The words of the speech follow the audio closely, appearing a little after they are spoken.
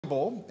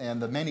Bible and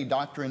the many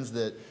doctrines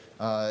that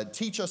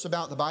teach us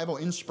about the Bible: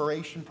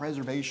 inspiration,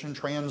 preservation,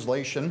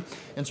 translation.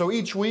 And so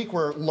each week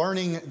we're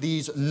learning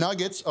these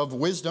nuggets of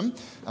wisdom,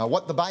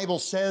 what the Bible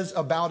says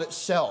about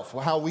itself,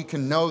 how we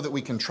can know that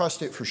we can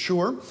trust it for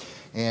sure.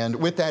 And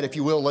with that, if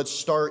you will, let's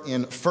start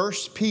in 1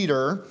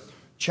 Peter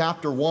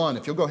chapter 1.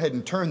 If you'll go ahead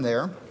and turn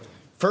there.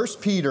 1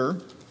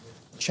 Peter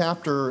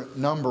chapter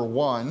number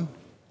 1.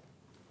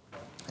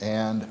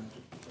 And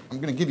I'm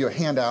going to give you a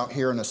handout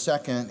here in a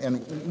second.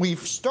 And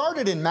we've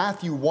started in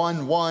Matthew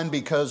 1:1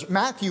 because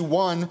Matthew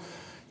 1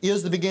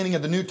 is the beginning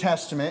of the New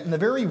Testament, and the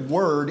very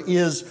word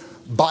is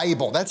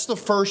Bible. That's the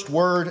first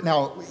word.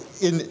 Now,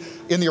 in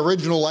the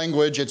original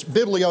language, it's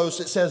biblios.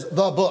 It says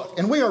the book.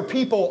 And we are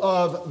people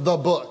of the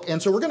book.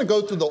 And so we're going to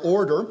go through the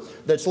order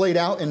that's laid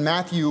out in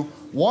Matthew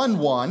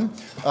 1:1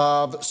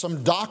 of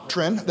some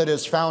doctrine that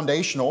is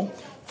foundational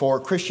for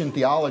Christian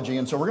theology.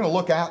 And so we're going to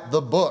look at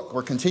the book.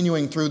 We're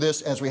continuing through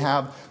this as we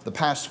have the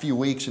past few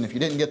weeks. And if you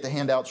didn't get the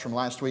handouts from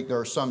last week, there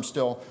are some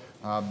still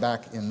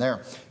back in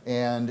there.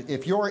 And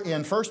if you're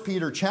in 1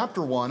 Peter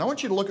chapter 1, I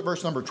want you to look at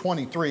verse number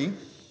 23.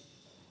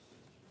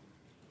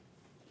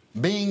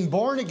 Being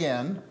born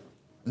again,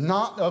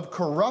 not of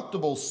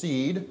corruptible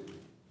seed,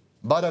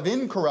 but of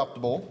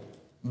incorruptible,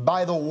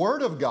 by the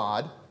word of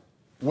God,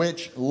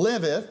 which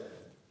liveth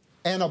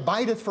and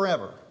abideth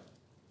forever.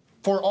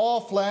 For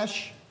all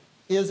flesh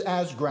is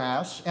as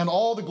grass, and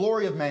all the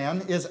glory of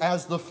man is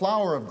as the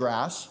flower of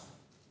grass.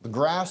 The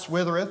grass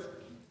withereth,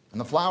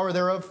 and the flower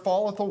thereof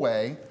falleth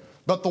away,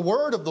 but the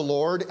word of the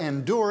Lord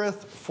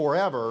endureth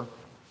forever.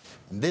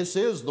 And this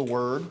is the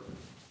word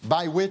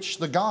by which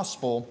the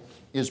gospel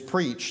is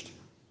preached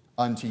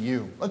unto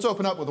you. Let's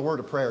open up with a word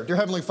of prayer. Dear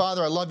Heavenly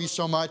Father, I love you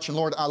so much, and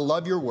Lord, I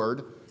love your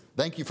word.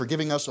 Thank you for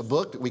giving us a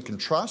book that we can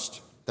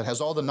trust, that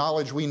has all the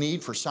knowledge we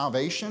need for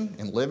salvation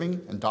and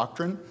living and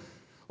doctrine.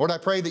 Lord, I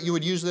pray that you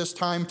would use this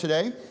time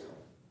today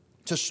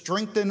to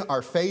strengthen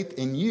our faith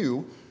in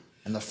you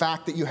and the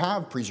fact that you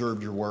have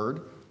preserved your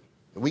word,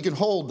 that we can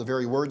hold the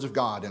very words of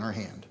God in our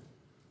hand.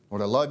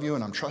 Lord, I love you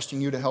and I'm trusting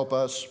you to help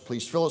us.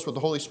 Please fill us with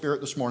the Holy Spirit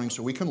this morning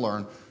so we can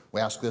learn.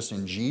 We ask this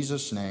in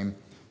Jesus' name,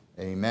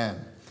 amen.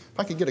 If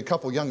I could get a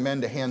couple young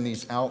men to hand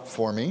these out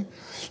for me.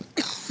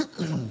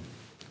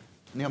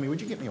 Naomi,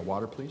 would you get me a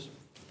water, please?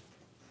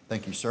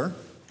 Thank you, sir.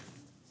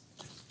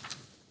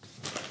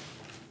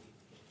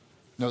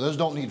 No, those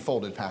don't need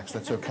folded packs.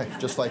 That's okay,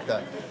 just like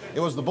that. It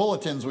was the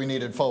bulletins we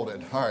needed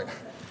folded. All right.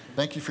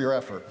 Thank you for your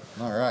effort.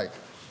 All right.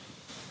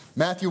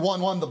 Matthew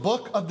 1:1, the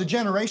book of the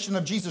generation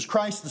of Jesus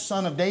Christ, the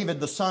son of David,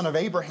 the son of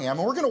Abraham.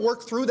 And we're going to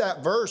work through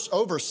that verse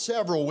over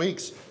several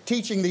weeks,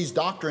 teaching these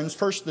doctrines.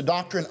 First, the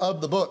doctrine of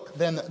the book,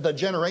 then the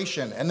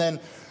generation, and then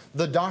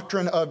the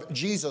doctrine of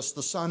Jesus,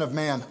 the Son of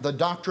Man, the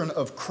doctrine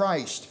of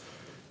Christ,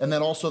 and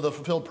then also the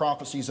fulfilled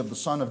prophecies of the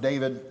son of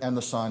David and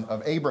the son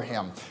of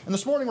Abraham. And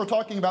this morning we're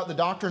talking about the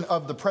doctrine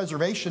of the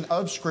preservation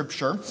of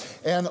Scripture.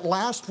 And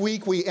last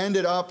week we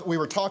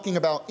were talking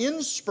about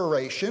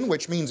inspiration,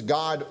 which means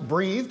God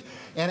breathed.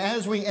 And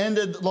as we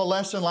ended the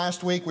lesson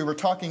last week, we were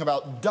talking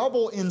about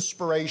double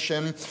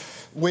inspiration,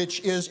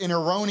 which is an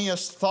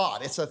erroneous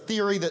thought. It's a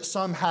theory that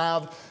some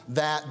have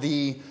that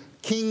the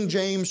King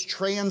James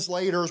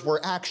translators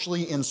were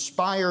actually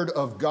inspired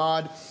of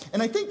God.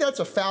 And I think that's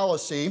a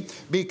fallacy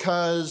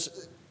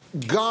because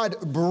God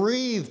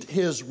breathed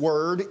His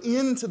word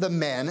into the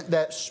men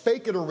that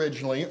spake it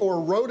originally or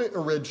wrote it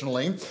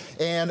originally.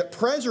 And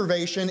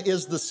preservation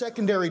is the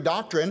secondary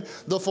doctrine,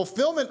 the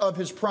fulfillment of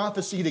His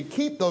prophecy to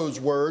keep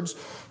those words.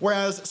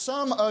 Whereas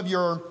some of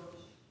your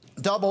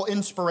double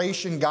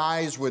inspiration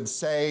guys would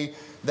say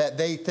that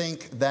they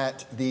think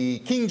that the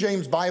King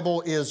James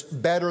Bible is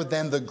better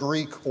than the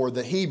Greek or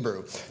the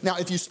Hebrew. Now,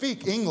 if you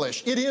speak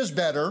English, it is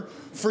better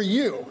for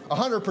you,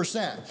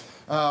 100%.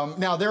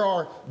 Now, there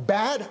are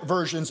bad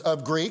versions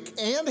of Greek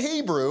and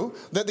Hebrew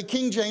that the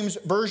King James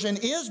Version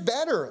is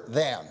better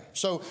than.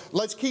 So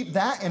let's keep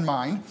that in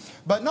mind.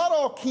 But not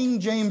all King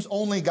James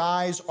only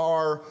guys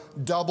are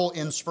double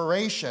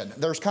inspiration.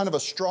 There's kind of a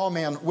straw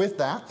man with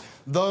that.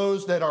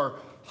 Those that are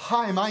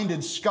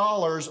high-minded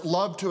scholars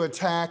love to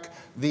attack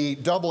the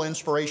double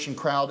inspiration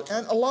crowd.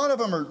 And a lot of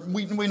them are,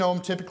 we know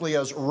them typically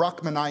as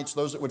Ruckmanites,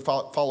 those that would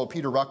follow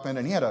Peter Ruckman.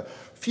 And he had a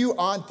few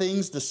odd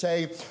things to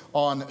say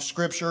on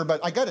Scripture.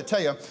 But I got to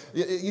tell you,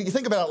 you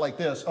think about it like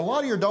this. A lot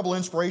of your double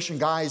inspiration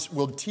guys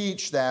will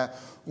teach that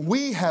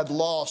we had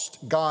lost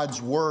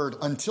God's Word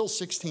until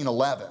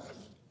 1611.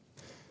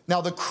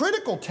 Now, the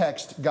critical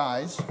text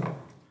guys,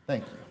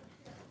 thank you.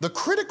 The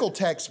critical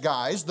text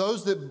guys,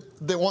 those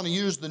that want to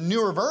use the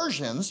newer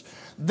versions,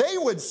 they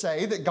would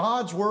say that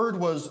God's Word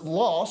was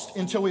lost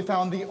until we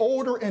found the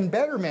older and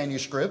better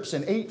manuscripts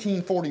in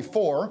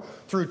 1844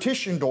 through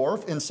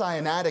Tischendorf in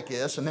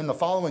Sinaiticus, and then the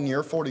following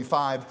year,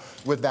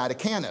 45, with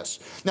Vaticanus.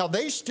 Now,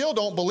 they still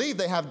don't believe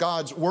they have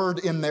God's Word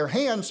in their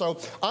hand, so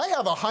I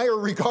have a higher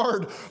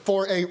regard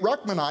for a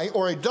Ruckmanite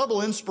or a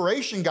double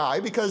inspiration guy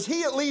because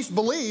he at least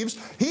believes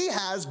he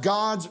has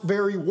God's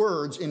very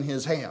words in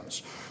his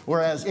hands.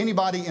 Whereas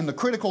anybody in the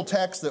critical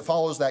text that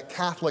follows that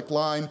Catholic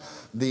line,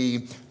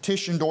 the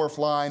Tischendorf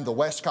line, line, the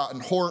Westcott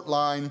and Hort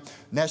line,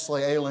 Nestle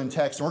Aland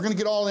text. And we're going to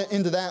get all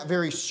into that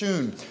very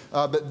soon.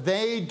 But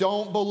they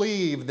don't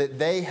believe that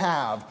they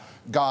have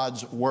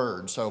God's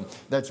word. So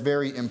that's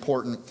very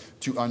important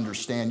to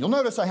understand. You'll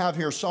notice I have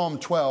here Psalm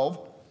 12,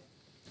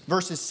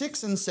 verses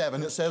 6 and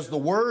 7. It says, "The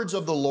words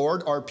of the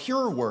Lord are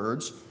pure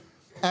words,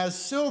 as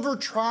silver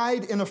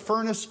tried in a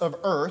furnace of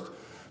earth,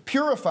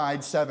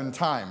 purified 7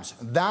 times.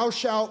 Thou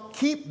shalt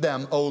keep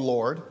them, O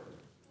Lord.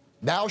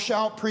 Thou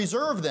shalt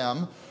preserve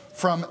them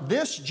from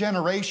this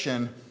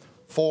generation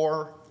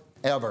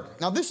forever."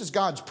 Now, this is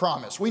God's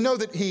promise. We know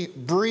that He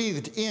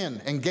breathed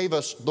in and gave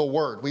us the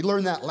word. We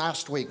learned that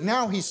last week.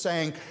 Now He's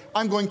saying,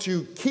 I'm going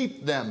to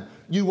keep them.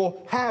 You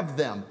will have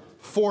them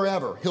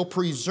forever. He'll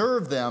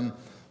preserve them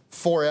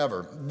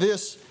forever.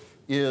 This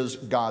is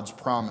God's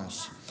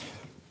promise.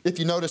 If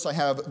you notice, I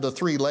have the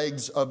 3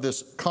 legs of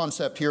this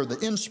concept here: the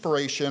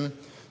inspiration,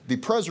 the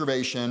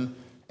preservation,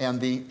 and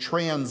the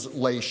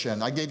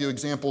translation. I gave you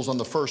examples on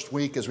the first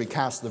week as we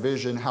cast the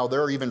vision, how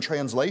there are even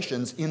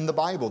translations in the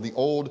Bible, the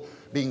old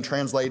being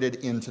translated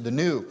into the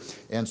new.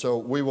 And so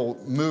we will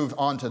move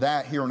on to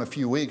that here in a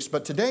few weeks.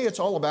 But today it's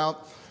all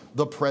about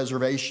the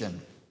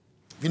preservation.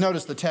 If you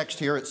notice the text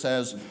here, it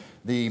says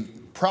the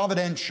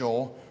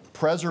providential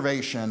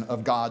preservation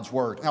of God's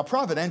word. Now,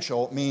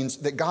 providential means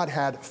that God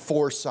had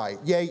foresight.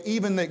 Yea,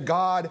 even that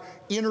God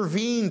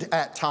intervened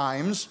at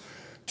times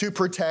to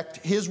protect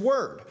His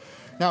word.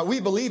 Now, we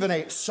believe in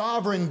a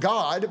sovereign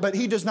God, but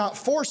He does not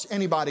force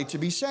anybody to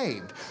be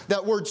saved.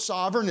 That word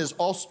sovereign is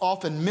also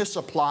often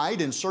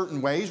misapplied in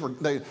certain ways, where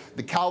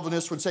the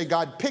Calvinists would say,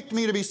 God picked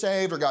me to be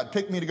saved, or God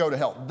picked me to go to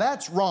hell.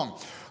 That's wrong.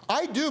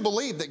 I do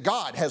believe that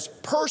God has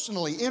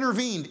personally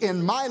intervened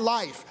in my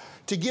life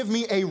to give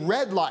me a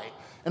red light.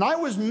 And I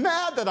was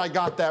mad that I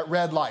got that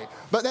red light.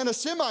 But then a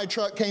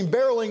semi-truck came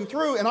barreling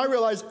through, and I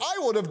realized I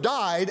would have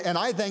died, and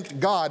I thanked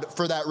God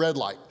for that red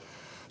light.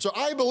 So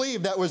I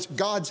believe that was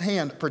God's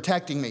hand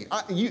protecting me.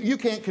 You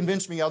can't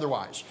convince me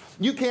otherwise.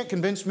 You can't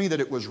convince me that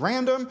it was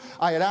random.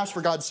 I had asked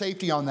for God's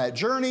safety on that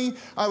journey.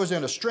 I was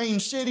in a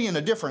strange city in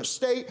a different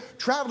state,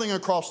 traveling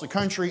across the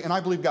country, and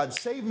I believe God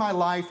saved my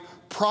life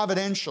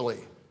providentially.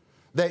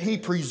 That He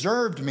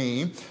preserved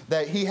me,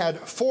 that He had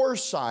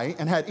foresight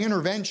and had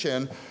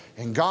intervention,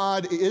 and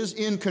God is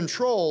in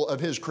control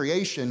of His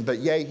creation, but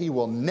yea, He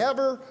will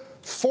never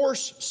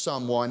force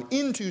someone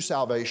into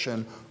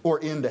salvation or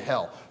into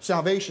hell.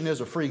 Salvation is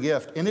a free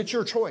gift, and it's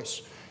your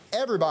choice.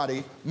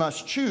 Everybody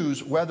must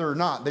choose whether or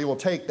not they will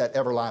take that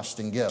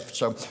everlasting gift.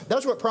 So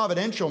that's what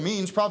providential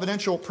means.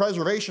 Providential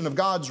preservation of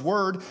God's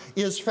word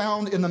is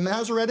found in the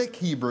Masoretic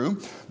Hebrew,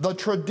 the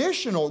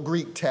traditional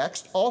Greek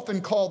text,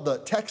 often called the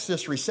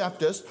Textus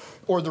Receptus,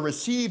 or the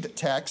received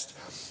text,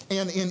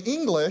 and in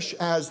English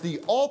as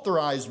the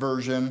Authorized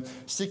Version,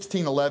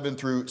 1611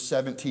 through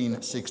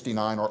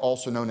 1769, or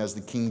also known as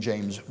the King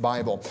James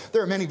Bible.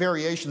 There are many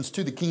variations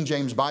to the King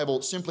James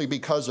Bible simply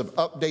because of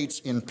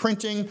updates in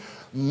printing,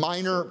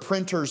 minor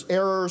printer's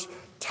errors,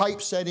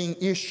 typesetting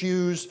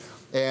issues,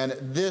 and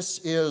this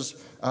is,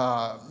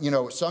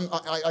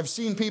 I've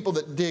seen people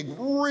that dig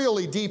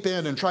really deep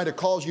in and try to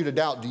cause you to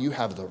doubt, do you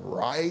have the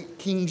right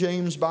King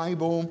James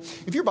Bible?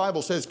 If your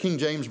Bible says King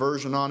James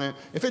Version on it,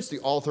 if it's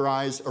the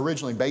Authorized,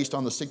 originally based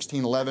on the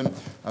 1611,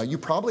 you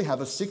probably have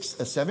a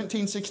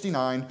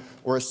 1769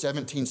 or a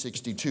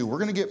 1762. We're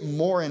going to get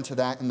more into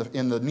that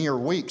in the near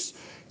weeks.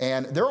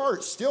 And there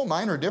are still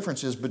minor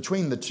differences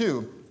between the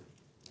two,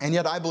 and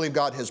yet I believe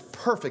God has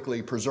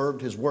perfectly preserved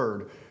His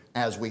word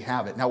as we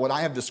have it. Now, what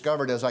I have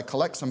discovered as I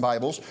collect some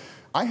Bibles,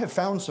 I have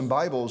found some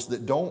Bibles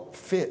that don't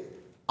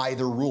fit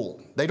either rule.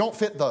 They don't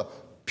fit the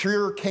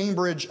pure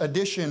Cambridge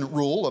edition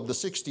rule of the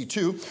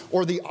 62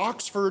 or the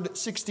Oxford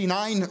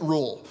 69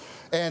 rule.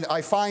 And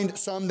I find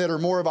some that are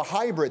more of a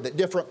hybrid, that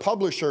different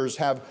publishers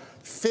have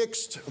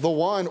fixed the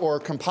one or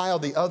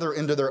compiled the other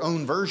into their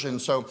own version.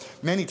 So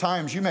many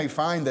times you may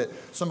find that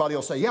somebody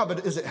will say, yeah,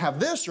 but does it have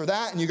this or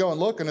that? And you go and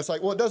look and it's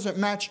like, well, it doesn't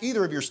match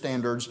either of your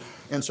standards.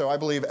 And so I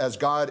believe as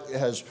God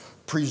has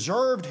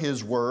preserved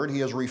His word, He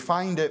has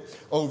refined it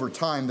over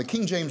time. The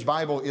King James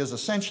Bible is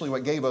essentially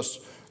what gave us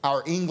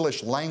our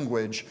English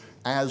language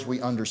as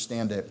we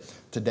understand it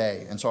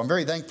today. And so I'm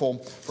very thankful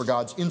for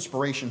God's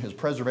inspiration, His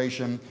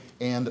preservation,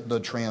 and the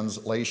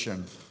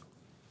translation.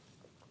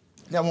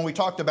 Now, when we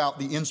talked about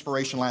the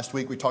inspiration last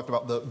week, we talked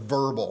about the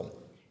verbal,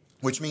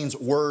 which means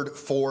word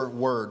for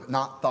word,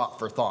 not thought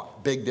for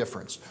thought. Big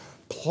difference.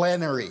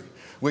 Plenary,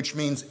 which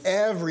means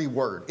every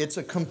word. It's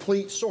a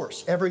complete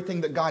source.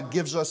 Everything that God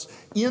gives us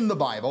in the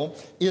Bible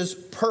is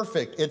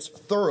perfect. It's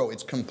thorough.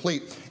 It's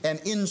complete. And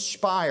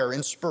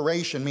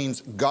inspiration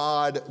means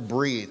God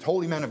breathed.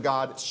 Holy men of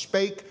God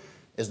spake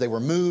as they were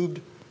moved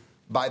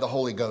by the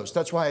Holy Ghost.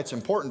 That's why it's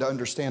important to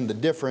understand the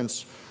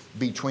difference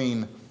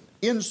between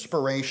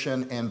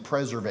inspiration and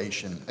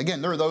preservation.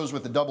 Again, there are those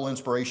with the double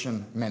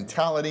inspiration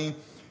mentality.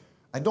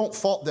 I don't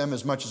fault them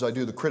as much as I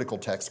do the critical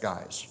text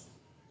guys.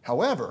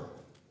 However,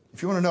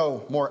 if you want to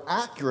know more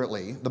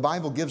accurately, the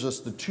Bible gives us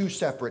the two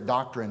separate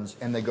doctrines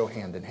and they go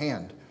hand in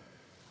hand.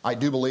 I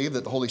do believe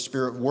that the Holy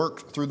Spirit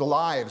worked through the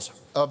lives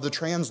of the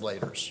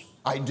translators.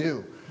 I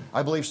do.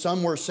 I believe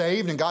some were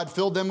saved and God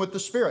filled them with the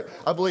Spirit.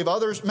 I believe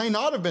others may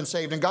not have been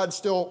saved and God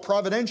still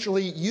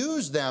providentially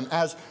used them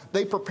as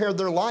they prepared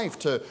their life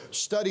to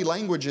study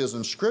languages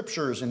and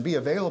scriptures and be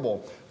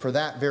available for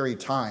that very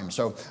time.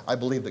 So I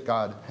believe that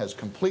God has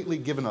completely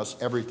given us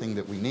everything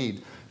that we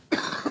need.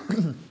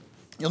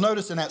 You'll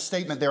notice in that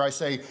statement there I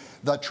say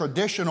the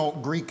traditional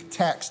Greek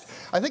text.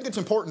 I think it's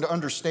important to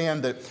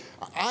understand that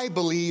I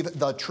believe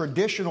the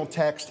traditional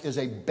text is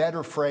a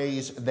better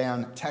phrase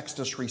than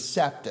textus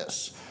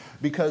receptus,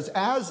 because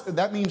as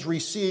that means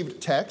received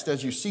text,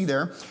 as you see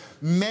there,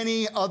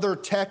 many other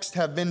texts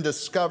have been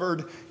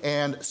discovered,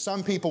 and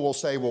some people will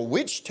say, well,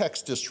 which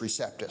textus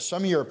receptus?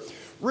 Some of your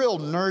real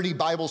nerdy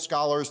Bible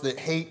scholars that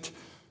hate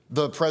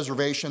the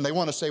preservation, they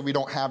want to say we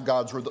don't have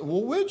God's word.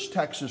 Well, which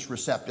textus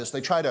receptus? They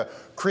try to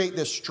create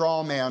this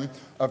straw man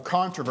of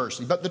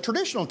controversy. But the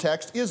traditional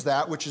text is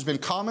that which has been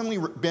commonly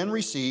been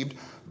received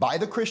by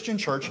the Christian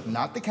church,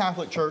 not the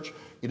Catholic Church.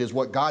 It is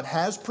what God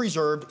has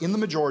preserved in the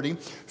majority.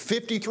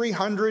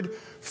 5,300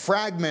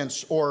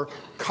 fragments or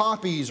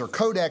copies or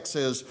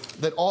codexes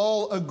that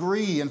all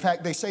agree. In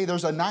fact, they say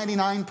there's a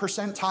 99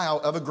 percentile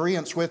of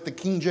agreement with the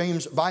King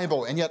James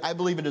Bible. And yet I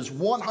believe it is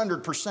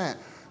 100%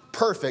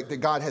 perfect, that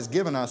God has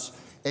given us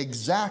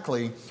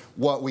exactly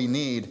what we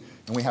need,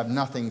 and we have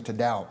nothing to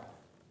doubt.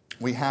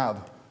 We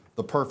have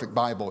the perfect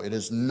Bible. It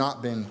has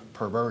not been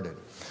perverted.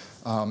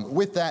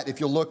 With that,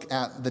 if you look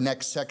at the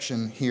next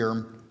section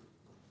here,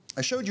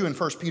 I showed you in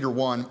 1 Peter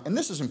 1, and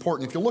this is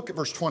important. If you look at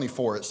verse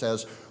 24, it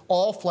says,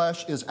 all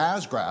flesh is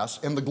as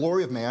grass, and the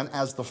glory of man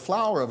as the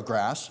flower of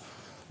grass.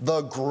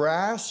 The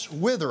grass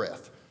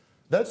withereth.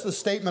 That's the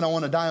statement I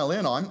want to dial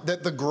in on,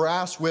 that the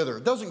grass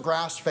withereth. Doesn't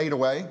grass fade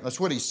away? That's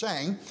what he's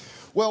saying.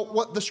 Well,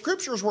 what the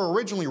scriptures were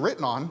originally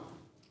written on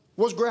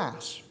was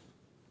grass.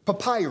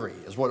 Papyri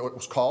is what it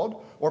was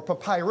called, or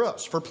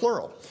papyrus for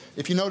plural.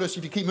 If you notice,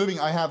 if you keep moving,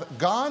 I have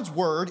God's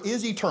word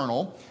is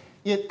eternal.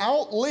 It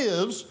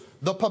outlives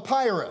the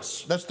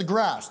papyrus, that's the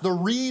grass, the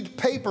reed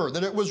paper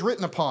that it was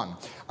written upon.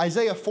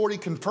 Isaiah 40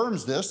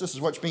 confirms this. This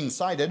is what's being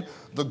cited.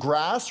 The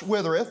grass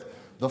withereth,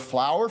 the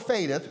flower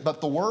fadeth,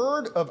 but the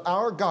word of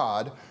our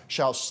God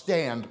shall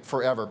stand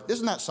forever.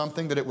 Isn't that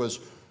something, that it was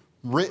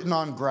written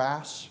on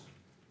grass,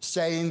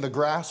 saying the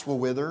grass will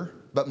wither,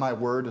 but my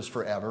word is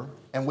forever?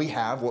 And we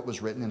have what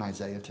was written in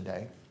Isaiah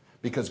today,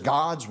 because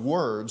God's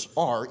words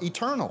are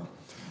eternal.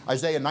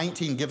 Isaiah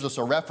 19 gives us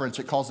a reference.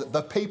 It calls it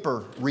the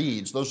paper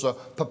reeds. Those are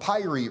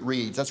papyri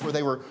reeds. That's where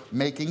they were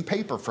making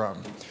paper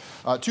from.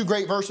 Two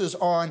great verses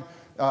on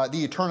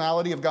the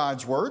eternality of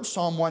God's word.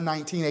 Psalm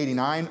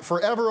 119:89.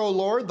 Forever, O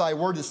Lord, thy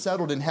word is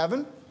settled in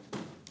heaven.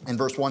 And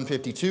verse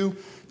 152.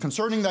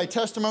 Concerning thy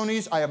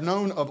testimonies, I have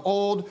known of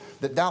old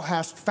that thou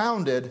hast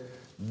founded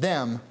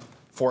them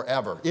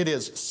forever. It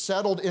is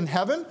settled in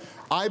heaven.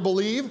 I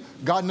believe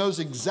God knows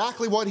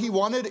exactly what he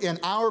wanted in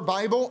our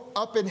Bible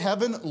up in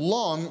heaven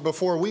long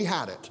before we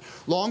had it.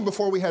 Long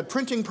before we had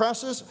printing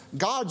presses,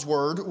 God's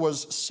word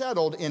was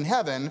settled in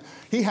heaven.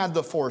 He had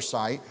the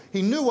foresight.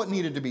 He knew what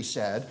needed to be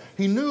said.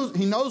 He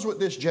knows what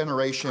this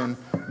generation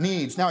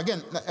needs. Now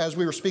again, as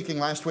we were speaking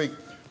last week,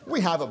 we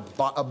have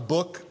a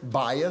book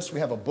bias. We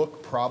have a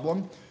book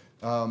problem.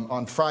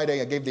 On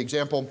Friday, I gave the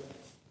example.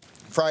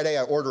 Friday,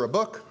 I order a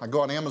book. I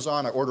go on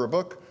Amazon, I order a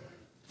book.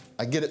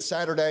 I get it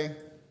Saturday.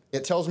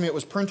 It tells me it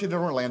was printed in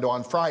Orlando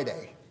on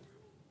Friday.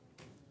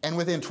 And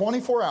within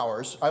 24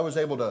 hours, I was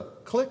able to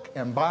click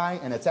and buy,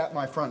 and it's at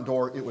my front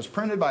door. It was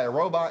printed by a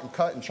robot and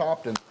cut and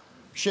chopped and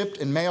shipped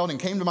and mailed and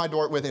came to my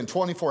door within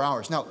 24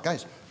 hours. Now,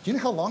 guys, do you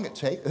know how long it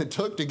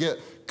took to get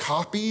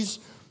copies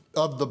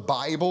of the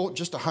Bible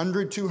just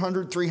 100,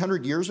 200,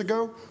 300 years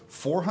ago,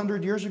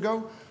 400 years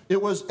ago?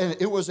 It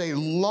was a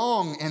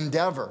long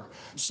endeavor.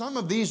 Some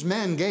of these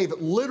men gave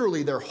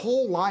literally their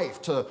whole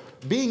life to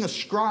being a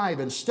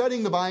scribe and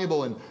studying the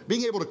Bible and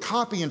being able to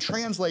copy and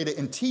translate it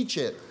and teach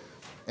it.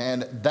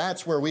 And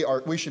that's where we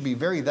are. We should be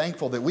very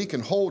thankful that we can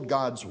hold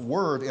God's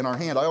word in our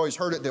hand. I always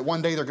heard it that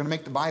one day they're going to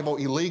make the Bible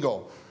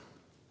illegal.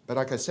 But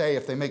like I say,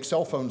 if they make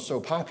cell phones so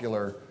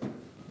popular,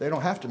 they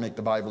don't have to make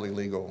the Bible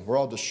illegal. We're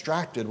all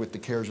distracted with the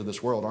cares of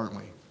this world, aren't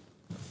we?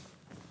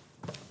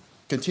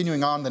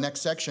 Continuing on the next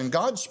section,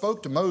 God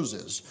spoke to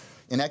Moses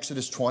in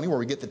Exodus 20, where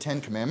we get the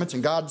 10 Commandments,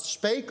 and God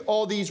spake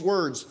all these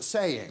words,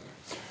 saying.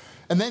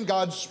 And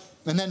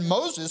then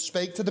Moses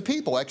spake to the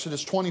people,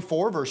 Exodus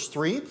 24, verse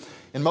 3.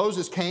 And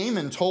Moses came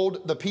and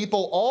told the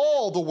people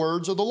all the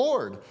words of the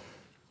Lord,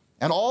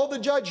 and all the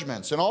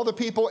judgments, and all the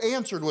people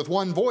answered with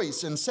one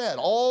voice and said,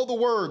 all the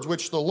words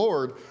which the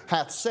Lord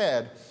hath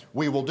said,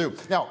 we will do.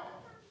 Now,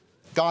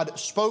 God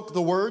spoke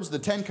the words, the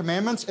 10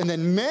 Commandments, and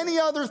then many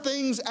other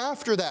things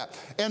after that.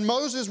 And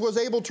Moses was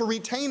able to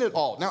retain it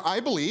all. Now, I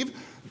believe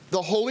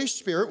the Holy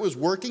Spirit was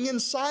working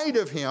inside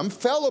of him,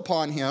 fell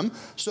upon him,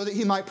 so that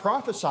he might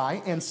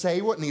prophesy and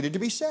say what needed to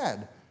be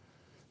said.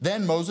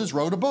 Then Moses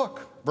wrote a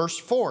book. Verse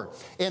 4,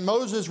 and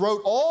Moses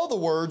wrote all the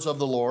words of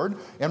the Lord,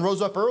 and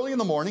rose up early in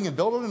the morning, and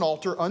built an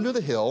altar under the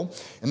hill,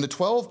 and the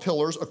 12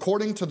 pillars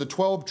according to the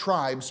 12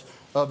 tribes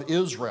of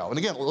Israel. And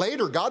again,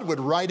 later God would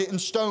write it in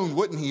stone,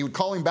 wouldn't he? He would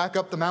call him back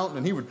up the mountain,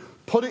 and he would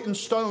put it in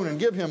stone and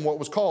give him what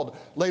was called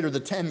later the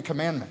 10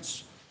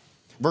 Commandments.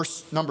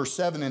 Verse number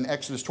 7 in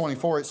Exodus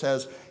 24, it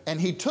says, "And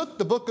he took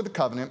the book of the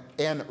covenant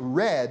and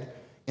read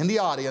in the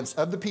audience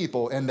of the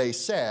people, and they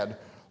said,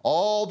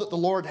 all that the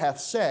Lord hath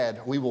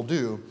said we will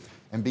do,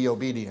 and be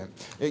obedient."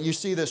 You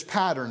see this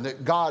pattern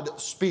that God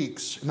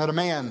speaks, and that a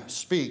man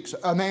speaks.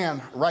 A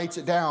man writes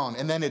it down,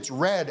 and then it's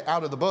read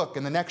out of the book.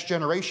 And the next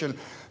generation,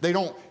 they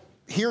don't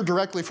hear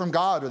directly from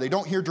God, or they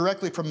don't hear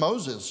directly from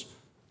Moses.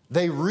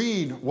 They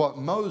read what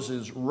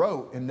Moses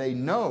wrote, and they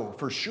know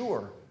for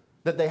sure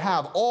that they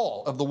have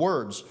all of the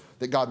words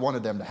that God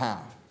wanted them to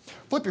have.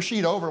 Flip your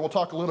sheet over. We'll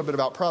talk a little bit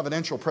about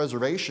providential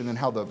preservation and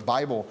how the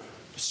Bible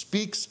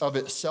speaks of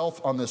itself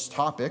on this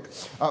topic.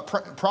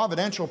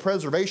 Providential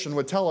preservation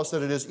would tell us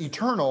that it is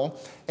eternal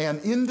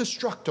and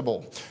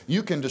indestructible.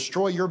 You can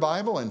destroy your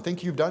Bible and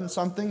think you've done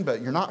something,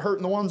 but you're not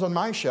hurting the ones on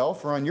my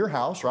shelf or on your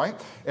house, right?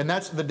 And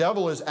that's, the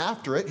devil is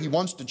after it. He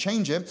wants to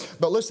change it.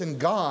 But listen,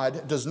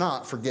 God does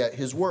not forget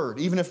his word.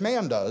 Even if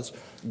man does,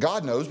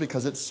 God knows,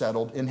 because it's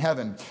settled in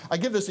heaven. I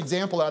give this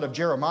example out of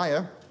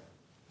Jeremiah.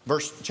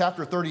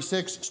 Chapter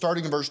 36,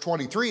 starting in verse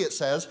 23, it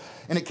says,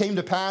 "And it came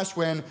to pass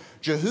when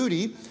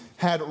Jehudi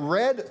had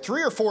read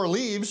 3 or 4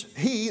 leaves,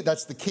 he,"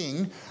 that's the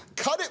king,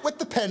 "cut it with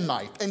the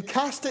penknife and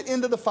cast it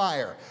into the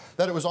fire,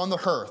 that it was on the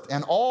hearth,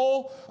 and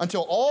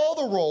until all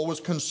the roll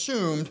was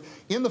consumed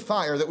in the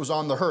fire that was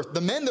on the hearth.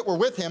 The men that were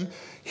with him,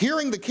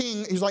 hearing the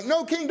king," he's like,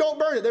 "No, king, don't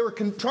burn it." They were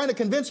trying to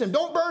convince him,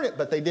 "Don't burn it,"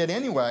 but they did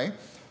anyway.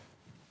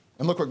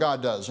 And look what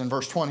God does in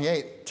verse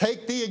 28.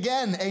 "Take thee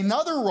again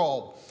another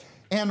roll,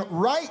 and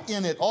write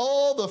in it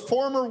all the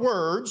former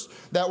words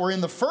that were in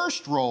the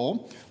first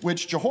roll,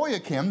 which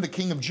Jehoiakim, the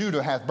king of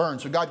Judah, hath burned."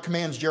 So God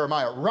commands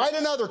Jeremiah, write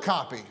another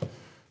copy.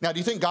 Now, do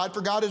you think God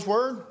forgot his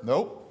word?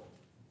 Nope.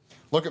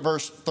 Look at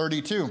verse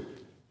 32.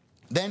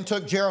 "Then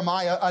took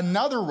Jeremiah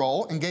another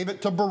roll and gave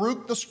it to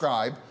Baruch the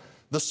scribe,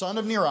 the son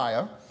of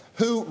Neriah,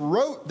 who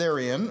wrote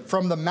therein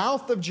from the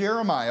mouth of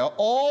Jeremiah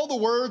all the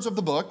words of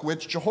the book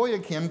which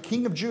Jehoiakim,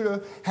 king of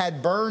Judah,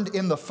 had burned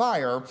in the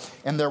fire,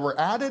 and there were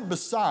added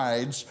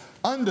besides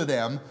unto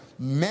them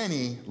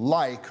many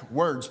like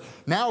words."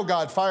 Now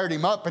God fired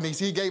him up, and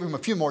he gave him a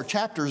few more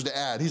chapters to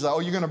add. He's like, "Oh,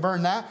 you're going to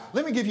burn that?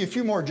 Let me give you a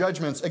few more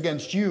judgments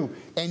against you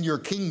and your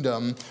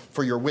kingdom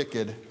for your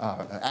wicked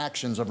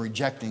actions of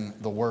rejecting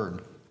the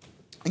word."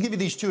 I'll give you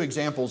these 2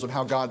 examples of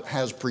how God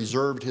has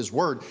preserved his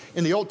word.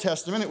 In the Old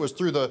Testament, it was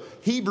through the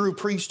Hebrew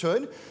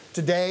priesthood.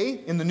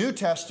 Today, in the New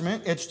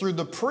Testament, it's through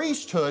the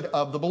priesthood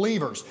of the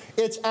believers.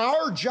 It's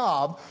our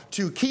job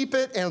to keep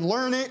it and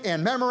learn it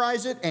and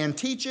memorize it and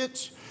teach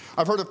it.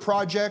 I've heard of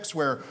projects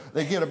where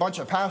they get a bunch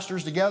of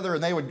pastors together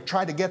and they would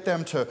try to get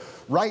them to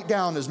write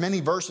down as many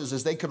verses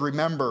as they could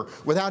remember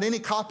without any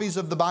copies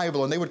of the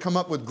Bible. And they would come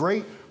up with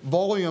great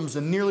volumes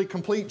and nearly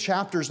complete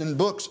chapters and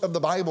books of the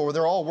Bible where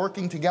they're all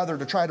working together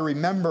to try to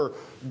remember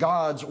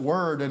God's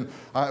word. And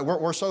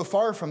we're so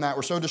far from that.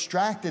 We're so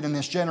distracted in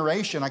this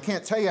generation. I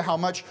can't tell you how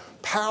much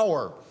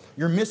power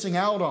you're missing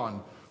out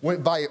on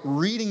by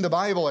reading the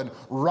Bible and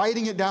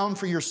writing it down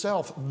for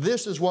yourself.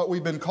 This is what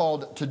we've been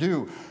called to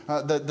do.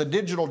 The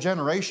digital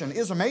generation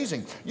is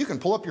amazing. You can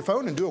pull up your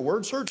phone and do a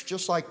word search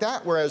just like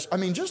that. Whereas,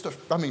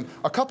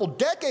 a couple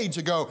decades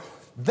ago,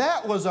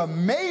 that was a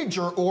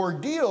major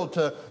ordeal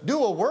to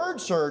do a word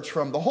search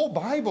from the whole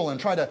Bible and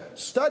try to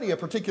study a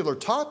particular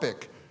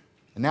topic.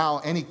 And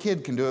now any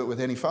kid can do it with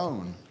any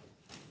phone.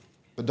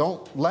 But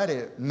don't let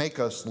it make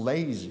us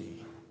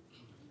lazy.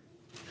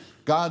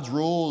 God's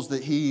rules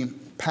that he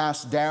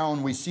passed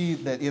down, we see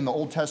that in the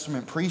Old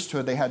Testament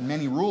priesthood, they had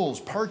many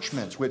rules.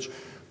 Parchments, which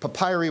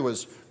papyri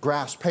was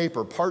grass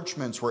paper.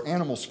 Parchments were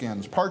animal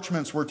skins.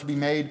 Parchments were to be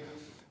made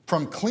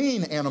from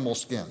clean animal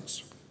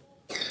skins.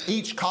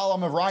 Each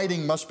column of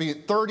writing must be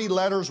 30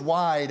 letters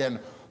wide and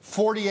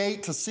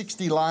 48 to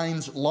 60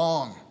 lines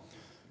long.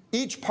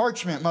 Each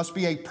parchment must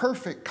be a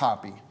perfect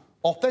copy,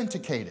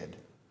 authenticated.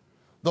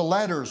 The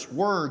letters,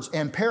 words,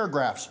 and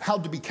paragraphs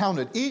had to be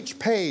counted. Each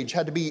page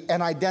had to be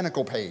an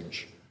identical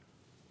page.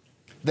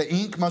 The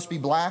ink must be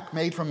black,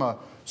 made from a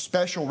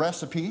special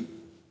recipe.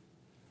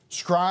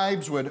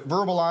 Scribes would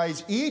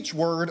verbalize each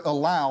word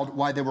aloud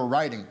while they were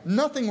writing.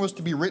 Nothing was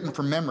to be written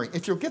from memory.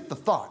 If you'll get the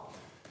thought,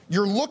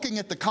 you're looking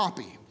at the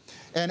copy,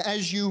 and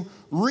as you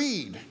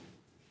read,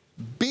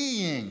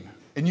 being,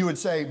 and you would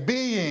say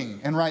being,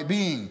 and write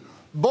being,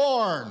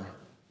 born,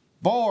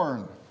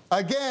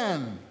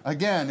 again,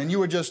 and you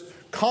would just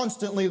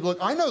constantly look.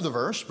 I know the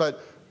verse,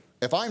 but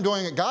if I'm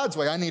doing it God's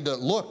way, I need to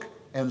look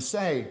and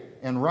say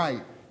and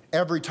write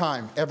every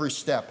time, every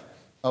step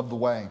of the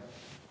way.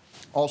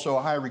 Also,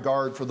 a high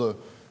regard for the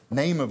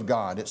name of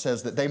God. It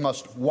says that they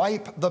must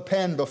wipe the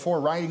pen before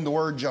writing the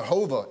word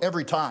Jehovah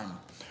every time.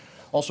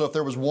 Also, if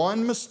there was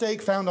one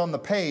mistake found on the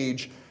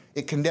page,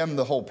 it condemned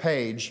the whole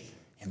page,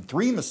 and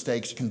 3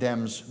 mistakes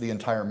condemns the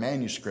entire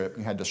manuscript.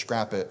 You had to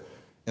scrap it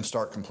and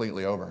start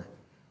completely over.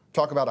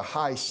 Talk about a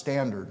high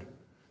standard.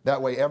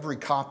 That way, every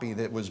copy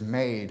that was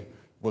made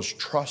was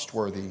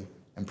trustworthy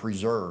and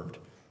preserved.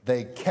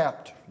 They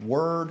kept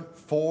word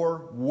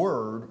for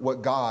word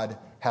what God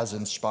has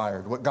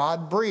inspired. What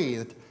God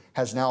breathed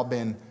has now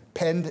been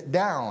penned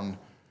down.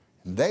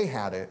 And they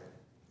had it,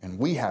 and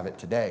we have it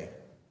today.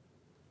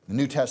 The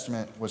New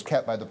Testament was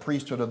kept by the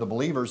priesthood of the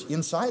believers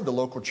inside the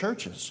local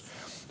churches.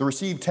 The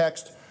received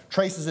text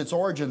traces its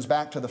origins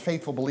back to the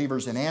faithful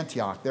believers in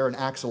Antioch. There in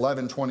Acts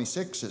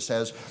 11:26 it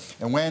says,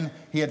 "And when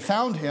he had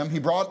found him, he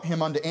brought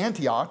him unto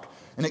Antioch.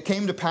 And it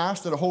came to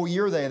pass that a whole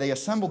year they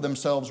assembled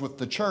themselves with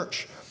the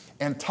church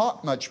and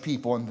taught much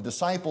people. And the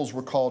disciples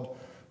were called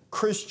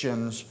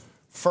Christians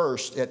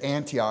first at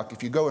Antioch."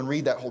 If you go and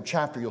read that whole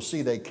chapter, you'll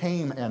see they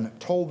came and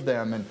told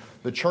them, and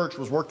the church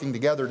was working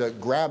together to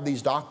grab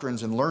these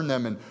doctrines and learn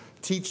them and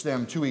teach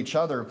them to each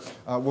other.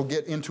 We'll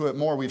get into it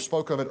more. We've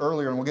spoke of it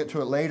earlier, and we'll get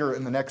to it later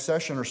in the next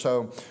session or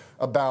so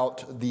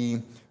about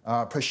the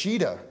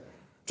Peshitta.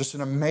 Just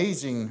an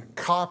amazing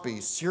copy.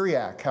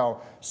 Syriac,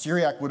 how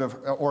Syriac would have,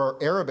 or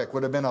Arabic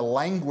would have been a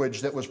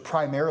language that was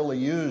primarily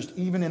used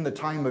even in the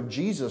time of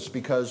Jesus,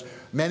 because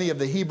many of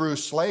the Hebrew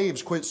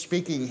slaves quit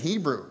speaking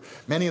Hebrew.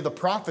 Many of the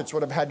prophets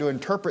would have had to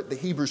interpret the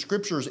Hebrew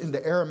scriptures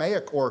into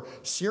Aramaic or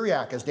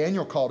Syriac, as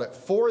Daniel called it,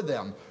 for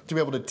them to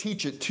be able to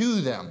teach it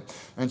to them.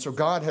 And so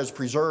God has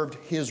preserved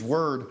His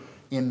word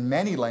in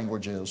many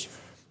languages.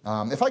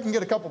 If I can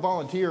get a couple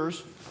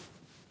volunteers,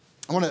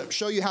 I want to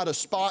show you how to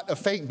spot a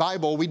fake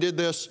Bible. We did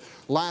this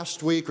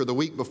last week or the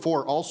week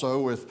before also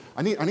with,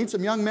 I need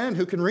some young men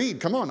who can read.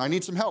 Come on, I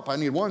need some help. I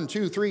need 1,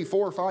 2, 3,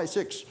 4, 5,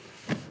 6.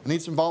 I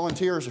need some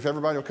volunteers. If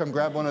everybody will come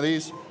grab one of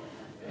these.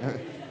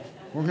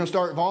 We're going to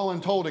start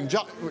voluntolding.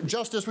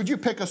 Justice, would you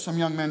pick us some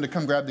young men to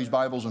come grab these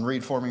Bibles and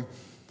read for me?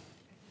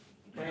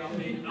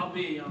 I'll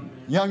be a young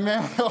man. Young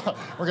man?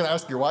 We're going to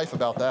ask your wife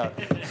about that.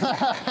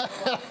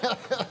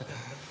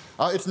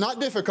 It's not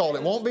difficult.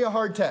 It won't be a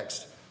hard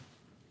text.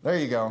 There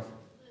you go.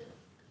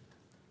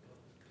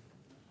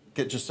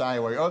 Get Josiah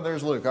away. Oh,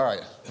 there's Luke. All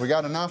right. We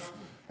got enough?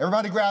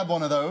 Everybody grab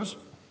one of those.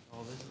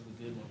 Oh, this is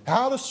a good one.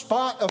 How to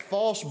spot a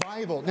false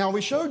Bible. Now,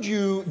 we showed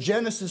you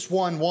Genesis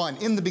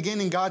 1:1. In the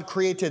beginning, God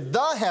created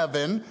the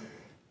heaven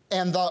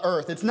and the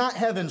earth. It's not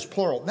heavens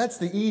plural. That's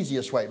the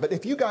easiest way. But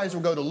if you guys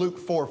will go to Luke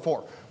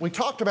 4:4. We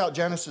talked about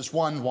Genesis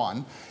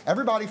 1:1.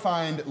 Everybody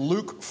find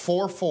Luke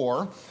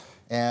 4:4.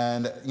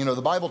 And, you know,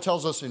 the Bible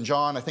tells us in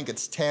John, I think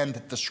it's 10,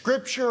 that the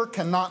Scripture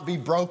cannot be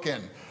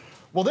broken.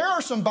 Well, there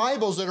are some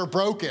Bibles that are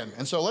broken.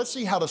 And so let's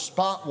see how to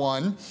spot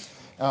one.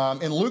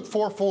 In Luke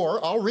 4:4,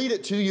 I'll read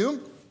it to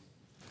you.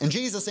 "And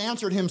Jesus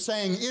answered him,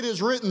 saying, It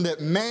is written that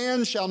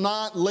man shall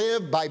not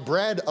live by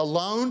bread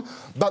alone,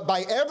 but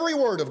by every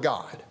word of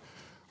God."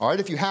 All right,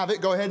 if you have it,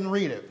 go ahead and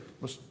read it.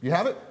 You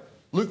have it?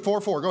 Luke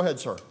 4:4, go ahead,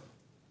 sir.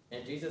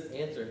 "And Jesus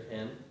answered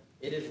him,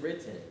 It is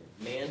written,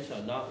 man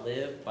shall not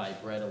live by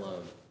bread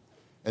alone."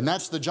 And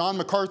that's the John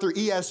MacArthur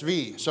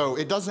ESV. So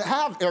it doesn't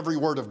have every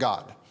word of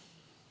God.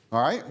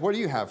 All right, what do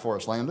you have for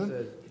us, Landon? It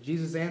says,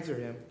 Jesus answered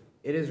him,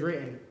 "It is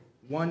written,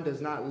 one does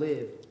not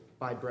live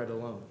by bread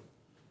alone."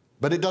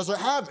 But it doesn't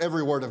have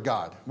every word of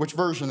God. Which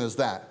version is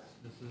that?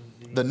 This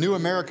is The New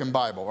American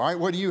Bible. All right,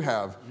 what do you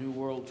have? New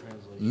World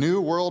Translation. New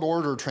World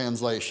Order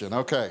Translation.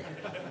 Okay.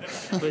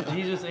 But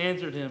Jesus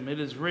answered him, "It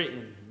is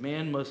written,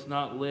 man must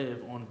not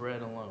live on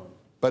bread alone."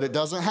 But it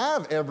doesn't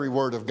have every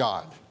word of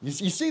God. You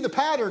see the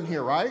pattern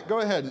here, right?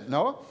 Go ahead,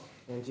 Noah.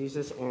 And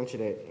Jesus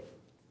answered,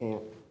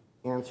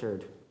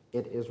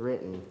 "It is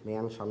written,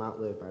 man shall not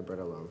live by bread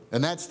alone."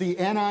 And that's the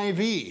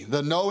NIV,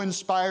 the No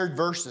Inspired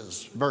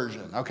Verses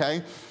version,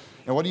 okay?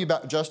 And what do you,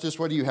 Justice,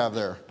 what do you have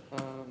there?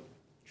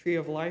 Tree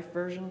of Life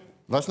version.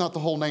 That's not the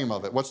whole name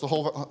of it. What's the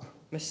whole?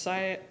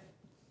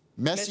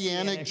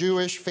 Messianic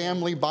Jewish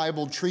Family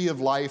Bible Tree of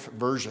Life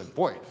version.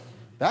 Boy,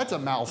 that's a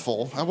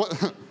mouthful.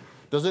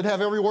 Does it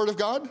have every word of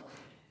God?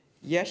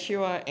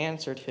 Yeshua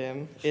answered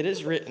him, "It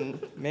is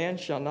written, man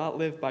shall not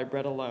live by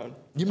bread alone."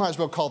 You might as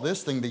well call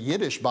this thing the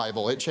Yiddish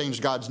Bible. It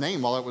changed God's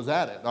name while it was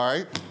at it, all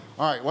right?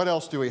 All right, what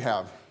else do we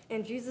have?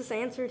 "And Jesus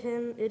answered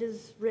him, It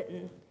is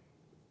written,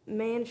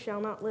 man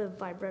shall not live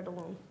by bread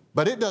alone."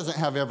 But it doesn't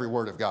have every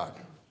word of God.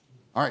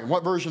 All right,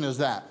 what version is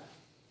that?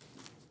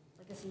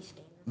 Legacy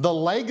Standard. The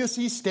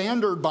Legacy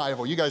Standard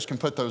Bible. You guys can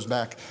put those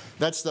back.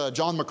 That's the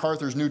John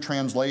MacArthur's New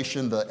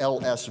Translation, the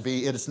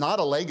LSB. It's not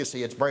a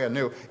legacy, it's brand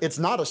new. It's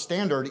not a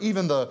standard.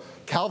 Even the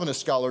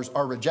Calvinist scholars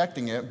are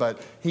rejecting it, but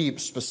he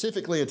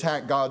specifically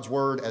attacked God's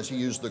word as he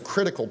used the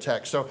critical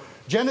text. So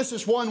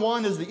Genesis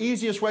 1:1 is the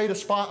easiest way to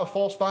spot a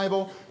false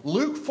Bible.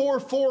 Luke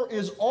 4:4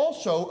 is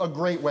also a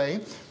great way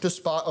to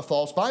spot a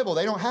false Bible.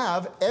 They don't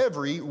have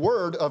every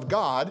word of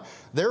God.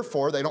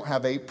 Therefore, they don't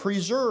have a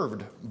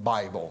preserved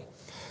Bible.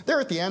 There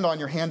at the end on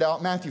your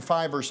handout, Matthew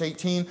 5, verse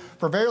 18,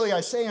 "For verily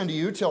I say unto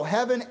you, till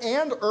heaven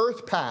and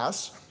earth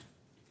pass,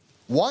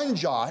 one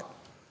jot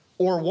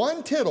or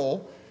one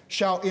tittle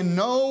shall in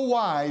no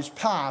wise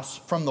pass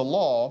from the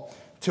law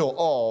till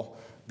all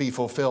be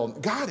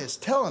fulfilled." God is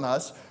telling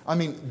us,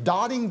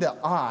 dotting the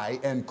I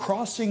and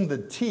crossing the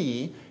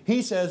T,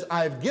 he says,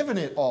 I've given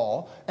it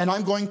all, and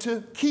I'm going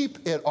to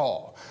keep it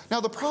all. Now,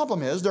 the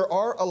problem is there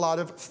are a lot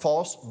of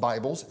false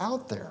Bibles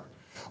out there.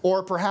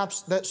 Or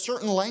perhaps that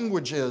certain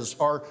languages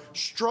are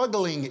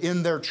struggling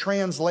in their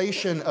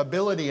translation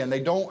ability and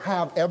they don't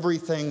have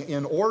everything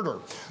in order.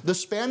 The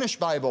Spanish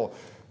Bible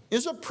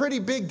is a pretty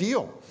big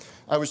deal.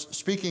 I was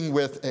speaking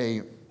with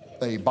a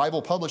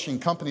Bible publishing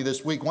company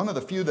this week, one of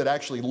the few that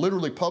actually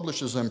literally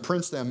publishes them,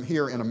 prints them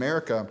here in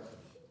America.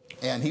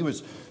 And he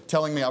was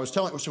telling me,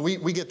 so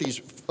we get these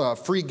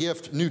free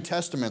gift New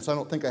Testaments. I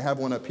don't think I have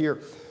one up here.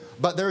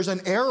 But there's an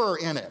error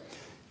in it.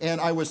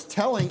 And I was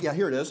telling, yeah,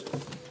 here it is.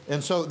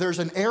 And so there's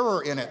an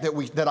error in it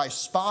that I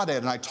spotted,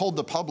 and I told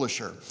the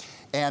publisher.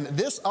 And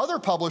this other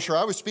publisher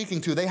I was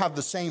speaking to, they have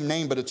the same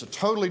name, but it's a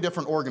totally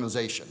different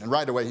organization. And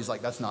right away, he's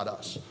like, that's not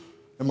us.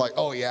 I'm like,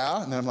 oh,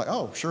 yeah? And then I'm like,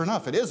 oh, sure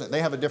enough, it isn't.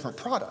 They have a different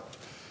product.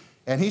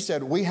 And he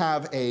said, we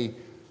have a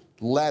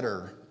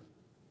letter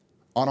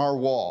on our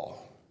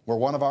wall where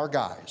one of our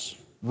guys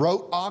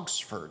wrote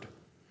Oxford.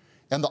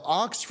 And the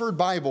Oxford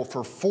Bible,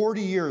 for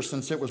 40 years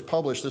since it was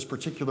published, this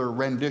particular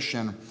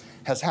rendition,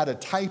 has had a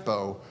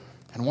typo.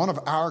 And one of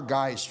our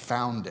guys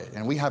found it.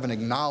 And we have an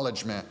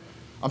acknowledgement.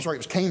 I'm sorry, it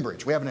was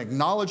Cambridge. We have an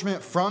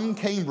acknowledgement from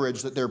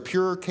Cambridge that their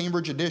pure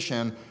Cambridge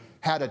edition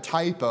had a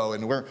typo,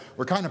 and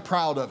we're kind of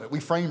proud of it. We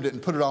framed it and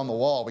put it on the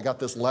wall. We got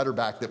this letter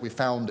back that we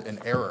found an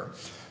error.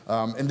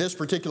 In this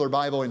particular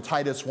Bible, in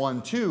Titus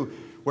 1:2,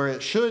 where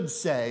it should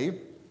say,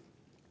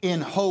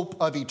 in hope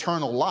of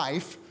eternal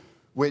life,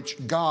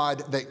 which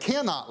God that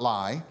cannot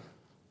lie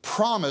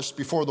promised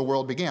before the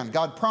world began.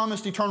 God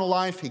promised eternal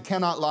life. He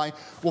cannot lie.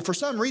 Well, for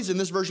some reason,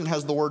 this version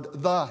has the word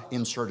the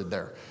inserted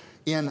there.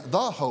 In the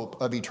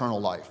hope of eternal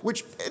life,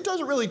 which it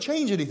doesn't really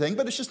change anything,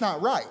 but it's just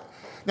not right.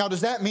 Now,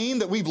 does that mean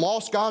that we've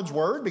lost God's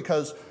word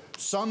because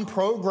some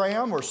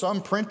program or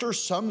some printer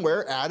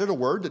somewhere added a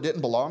word that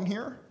didn't belong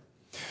here?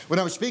 When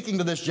I was speaking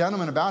to this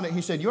gentleman about it,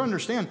 he said, you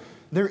understand,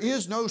 there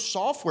is no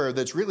software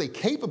that's really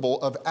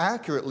capable of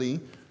accurately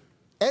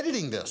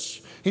editing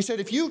this. He said,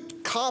 if you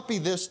copy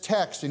this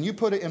text and you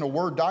put it in a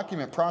Word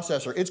document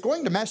processor, it's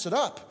going to mess it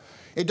up.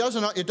 It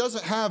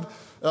doesn't have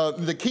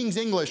the King's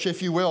English,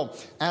 if you will,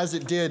 as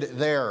it did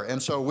there.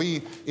 And so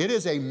it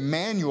is a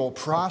manual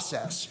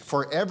process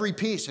for every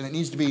piece, and it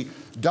needs to be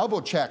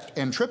double-checked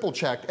and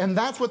triple-checked. And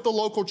that's what the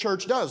local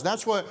church does.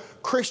 That's what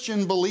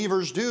Christian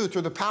believers do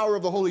through the power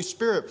of the Holy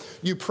Spirit.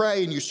 You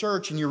pray and you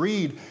search and you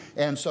read.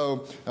 And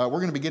so we're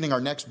going to be getting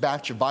our next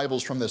batch of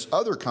Bibles from this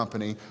other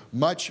company.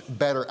 Much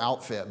better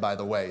outfit, by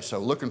the way. So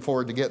looking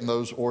forward to getting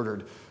those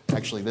ordered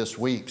actually this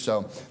week.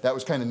 So that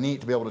was kind of neat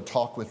to be able to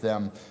talk with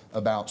them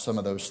about some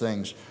of those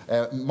things.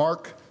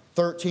 Mark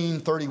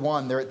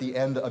 13:31, there at the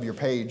end of your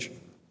page.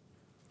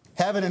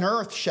 Heaven and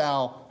earth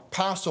shall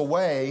pass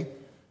away,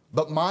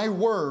 but my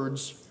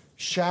words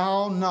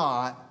shall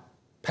not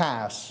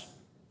pass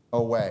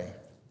away.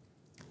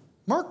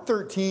 Mark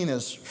 13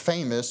 is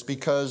famous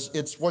because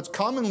it's what's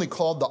commonly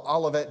called the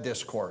Olivet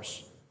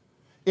Discourse.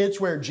 It's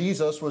where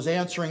Jesus was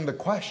answering the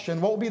question,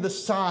 what will be the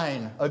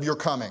sign of your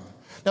coming?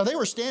 Now, they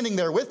were standing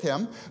there with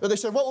him, but they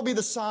said, what will be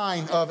the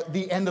sign of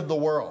the end of the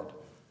world?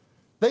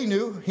 They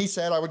knew, he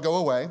said, I would go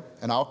away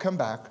and I'll come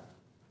back.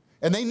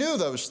 And they knew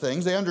those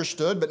things. They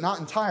understood, but not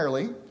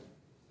entirely.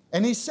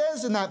 And he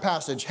says in that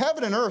passage,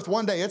 heaven and earth,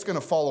 one day it's going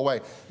to fall away.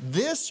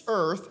 This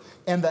earth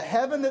and the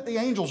heaven that the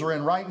angels are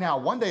in right now,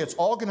 one day it's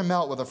all going to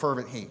melt with a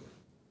fervent heat.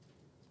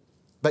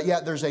 But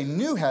yet there's a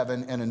new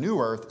heaven and a new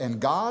earth, and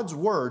God's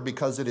word,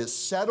 because it is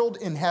settled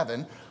in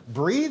heaven,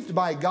 breathed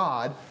by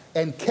God,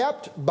 and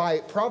kept by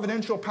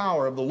providential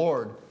power of the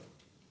Lord,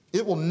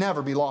 it will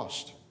never be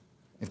lost.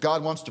 If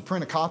God wants to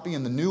print a copy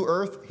in the new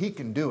earth, he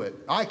can do it.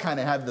 I kind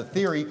of have the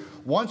theory,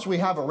 once we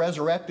have a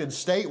resurrected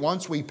state,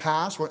 once we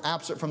pass, we're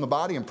absent from the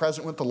body and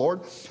present with the Lord,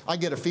 I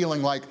get a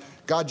feeling like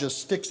God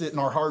just sticks it in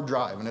our hard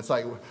drive. And it's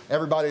like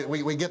everybody,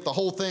 we get the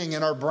whole thing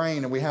in our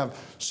brain, and we have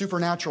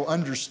supernatural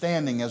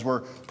understanding as we're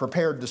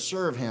prepared to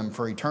serve him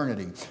for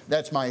eternity.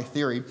 That's my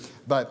theory.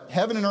 But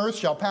heaven and earth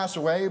shall pass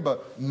away,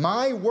 but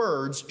my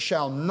words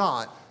shall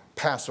not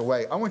pass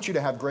away. I want you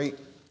to have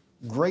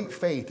great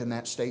faith in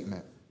that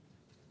statement.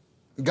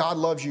 God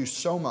loves you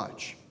so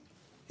much.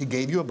 He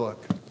gave you a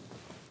book.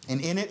 And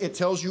in it, it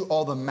tells you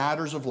all the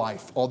matters of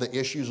life, all the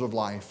issues of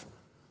life.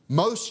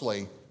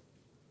 Mostly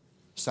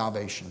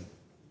salvation.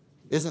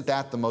 Isn't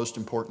that the most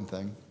important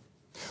thing?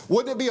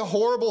 Wouldn't it be a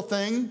horrible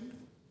thing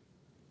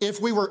if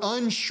we were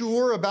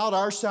unsure about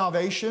our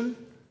salvation?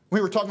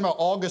 We were talking about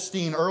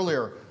Augustine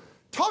earlier.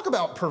 Talk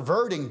about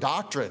perverting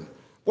doctrine.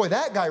 Boy,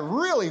 that guy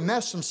really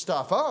messed some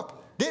stuff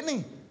up, didn't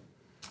he?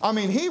 I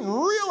mean, he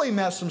really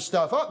messed some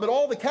stuff up, but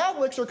all the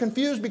Catholics are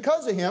confused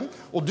because of him.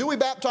 Well, do we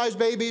baptize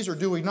babies or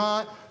do we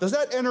not? Does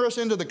that enter us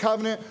into the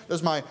covenant?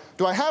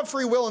 Do I have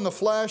free will in the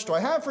flesh? Do I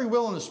have free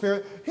will in the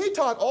spirit? He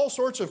taught all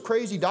sorts of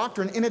crazy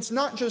doctrine, and it's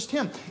not just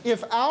him.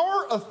 If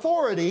our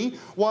authority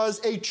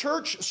was a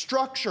church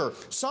structure,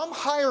 some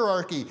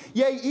hierarchy,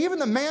 yea, even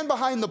the man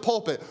behind the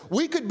pulpit,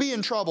 we could be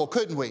in trouble,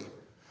 couldn't we?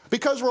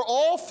 Because we're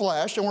all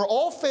flesh and we're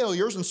all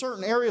failures in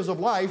certain areas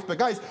of life. But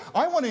guys,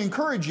 I want to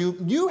encourage you,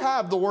 you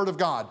have the Word of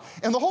God.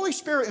 And the Holy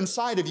Spirit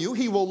inside of you,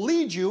 He will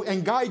lead you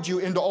and guide you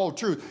into all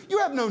truth. You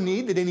have no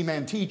need that any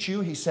man teach you,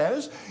 He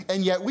says.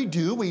 And yet we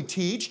do, we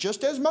teach,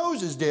 just as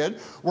Moses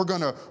did. We're going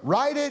to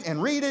write it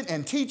and read it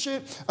and teach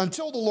it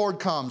until the Lord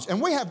comes.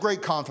 And we have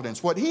great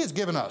confidence. What He has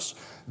given us,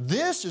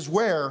 this is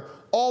where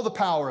all the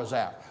power is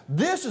at.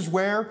 This is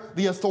where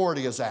the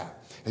authority is at.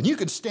 And you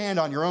can stand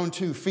on your own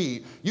 2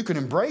 feet. You can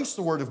embrace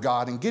the Word of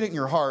God and get it in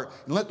your heart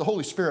and let the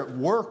Holy Spirit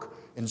work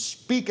and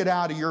speak it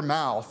out of your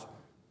mouth.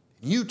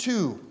 You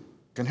too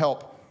can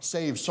help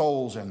save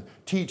souls and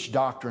teach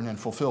doctrine and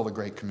fulfill the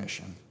Great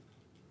Commission.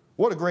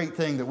 What a great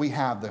thing that we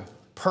have the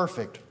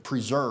perfect,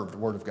 preserved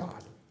Word of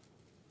God.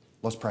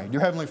 Let's pray. Dear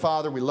Heavenly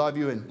Father, we love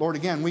you. And Lord,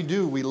 again, we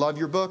love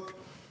your book.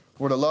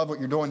 Lord, I love what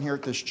you're doing here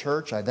at this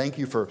church. I thank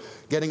you for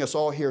getting us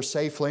all here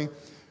safely.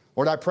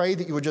 Lord, I pray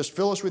that you would just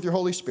fill us with your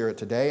Holy Spirit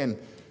today and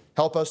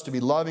help us to be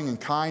loving and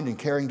kind and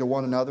caring to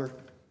one another.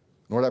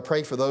 Lord, I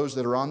pray for those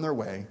that are on their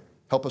way.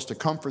 Help us to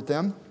comfort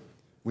them.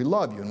 We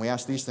love you, and we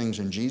ask these things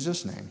in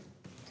Jesus' name.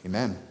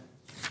 Amen.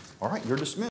 All right, you're dismissed.